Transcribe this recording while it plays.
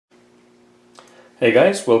Hey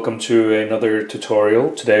guys, welcome to another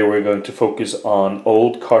tutorial. Today we're going to focus on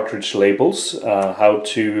old cartridge labels, how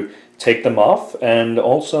to take them off, and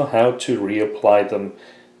also how to reapply them,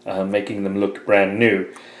 making them look brand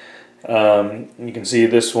new. You can see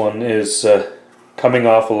this one is coming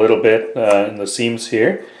off a little bit in the seams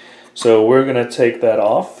here. So we're going to take that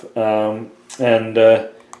off and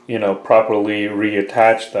properly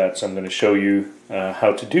reattach that. So I'm going to show you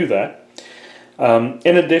how to do that.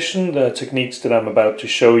 In addition, the techniques that I'm about to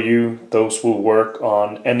show you, those will work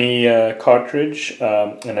on any cartridge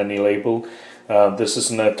and any label. This is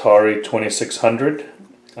an Atari 2600,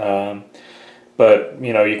 but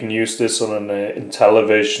you can use this on in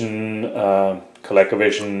television,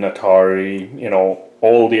 ColecoVision, Atari,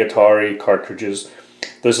 all the Atari cartridges.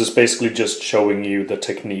 This is basically just showing you the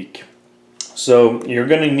technique. So you're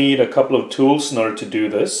going to need a couple of tools in order to do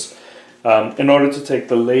this. In order to take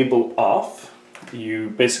the label off, you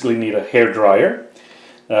basically need a hair dryer.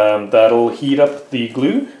 That'll heat up the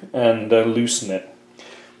glue and loosen it.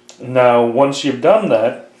 Now once you've done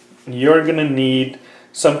that, you're going to need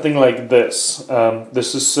something like this.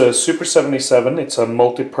 This is Super 77. It's a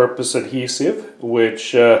multi-purpose adhesive,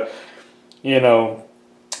 which is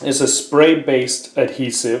a spray-based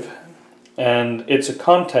adhesive, and it's a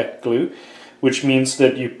contact glue, which means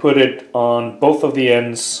that you put it on both of the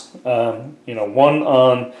ends, one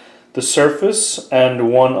on the surface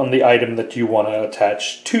and one on the item that you want to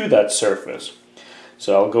attach to that surface.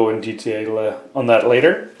 So I'll go in detail on that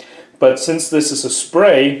later. But since this is a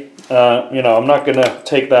spray, I'm not going to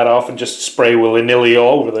take that off and just spray willy-nilly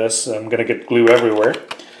all over this. I'm going to get glue everywhere.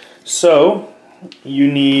 So you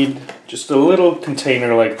need just a little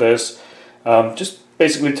container like this. Just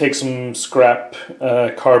basically take some scrap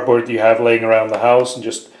cardboard you have laying around the house and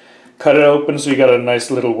just cut it open so you got a nice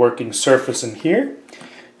little working surface in here.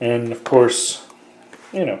 And of course,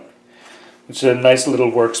 it's a nice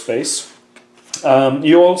little workspace.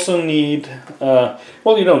 You also need,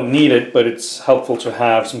 well, you don't need it, but it's helpful to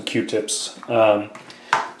have some Q-tips.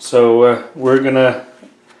 So we're gonna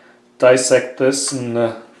dissect this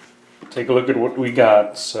and take a look at what we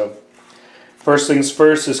got. So first things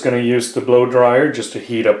first is going to use the blow dryer just to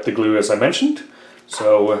heat up the glue, as I mentioned.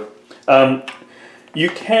 So you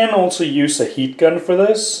can also use a heat gun for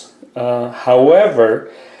this. However,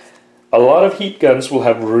 a lot of heat guns will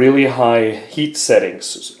have really high heat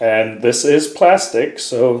settings, and this is plastic,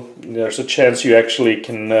 so there's a chance you actually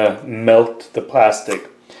can melt the plastic.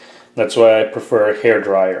 That's why I prefer a hair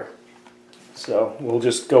dryer. So we'll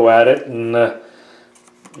just go at it, and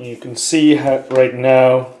you can see how right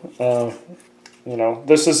now,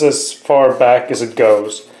 this is as far back as it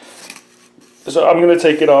goes. So I'm going to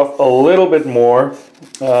take it off a little bit more,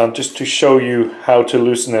 just to show you how to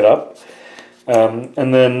loosen it up.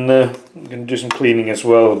 And then I'm going to do some cleaning as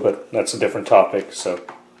well, but that's a different topic. So,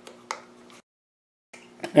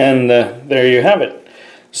 and there you have it.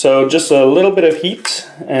 So just a little bit of heat,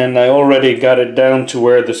 and I already got it down to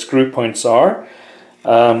where the screw points are.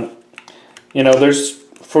 For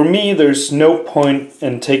me, there's no point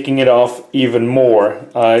in taking it off even more.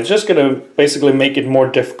 It's just going to basically make it more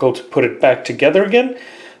difficult to put it back together again.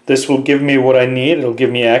 This will give me what I need. It'll give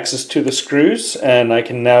me access to the screws, and I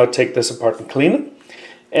can now take this apart and clean it.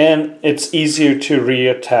 And it's easier to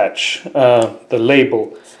reattach the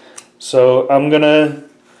label. So I'm gonna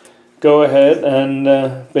go ahead and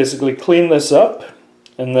basically clean this up,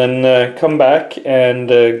 and then come back and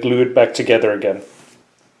glue it back together again.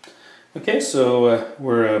 Okay, so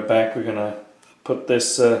we're back. We're gonna put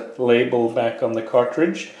this label back on the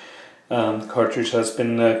cartridge. The cartridge has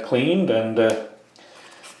been cleaned, and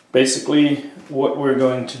basically what we're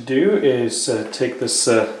going to do is take this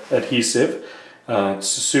adhesive.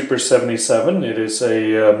 It's a Super 77. It is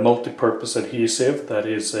a multi-purpose adhesive that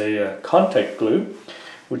is a contact glue,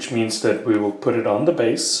 which means that we will put it on the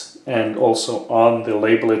base and also on the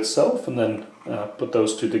label itself, and then put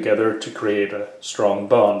those two together to create a strong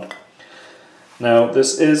bond. Now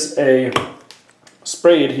this is a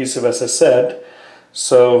spray adhesive, as I said.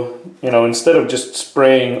 So, instead of just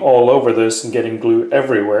spraying all over this and getting glue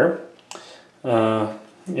everywhere, we're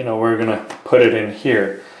going to put it in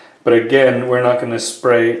here. But again, we're not going to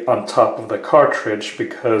spray on top of the cartridge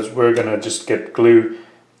because we're going to just get glue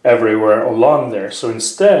everywhere along there. So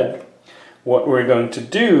instead, what we're going to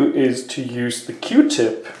do is to use the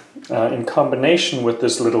Q-tip in combination with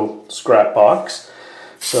this little scrap box.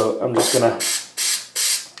 So I'm just going to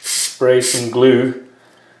spray some glue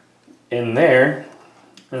in there,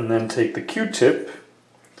 and then take the Q-tip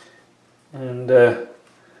and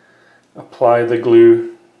apply the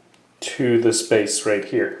glue to the space right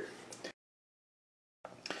here.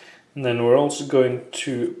 And then we're also going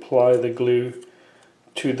to apply the glue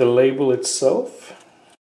to the label itself.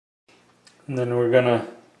 And then we're gonna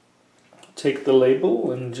take the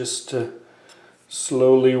label and just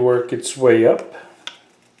slowly work its way up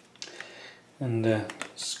and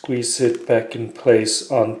squeeze it back in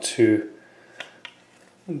place onto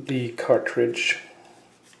the cartridge,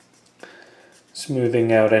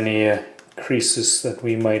 smoothing out any creases that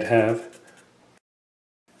we might have,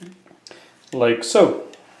 like so.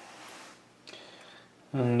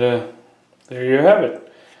 And there you have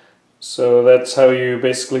it. So that's how you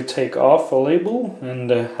basically take off a label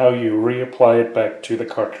and how you reapply it back to the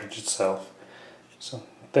cartridge itself. So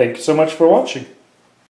thank you so much for watching.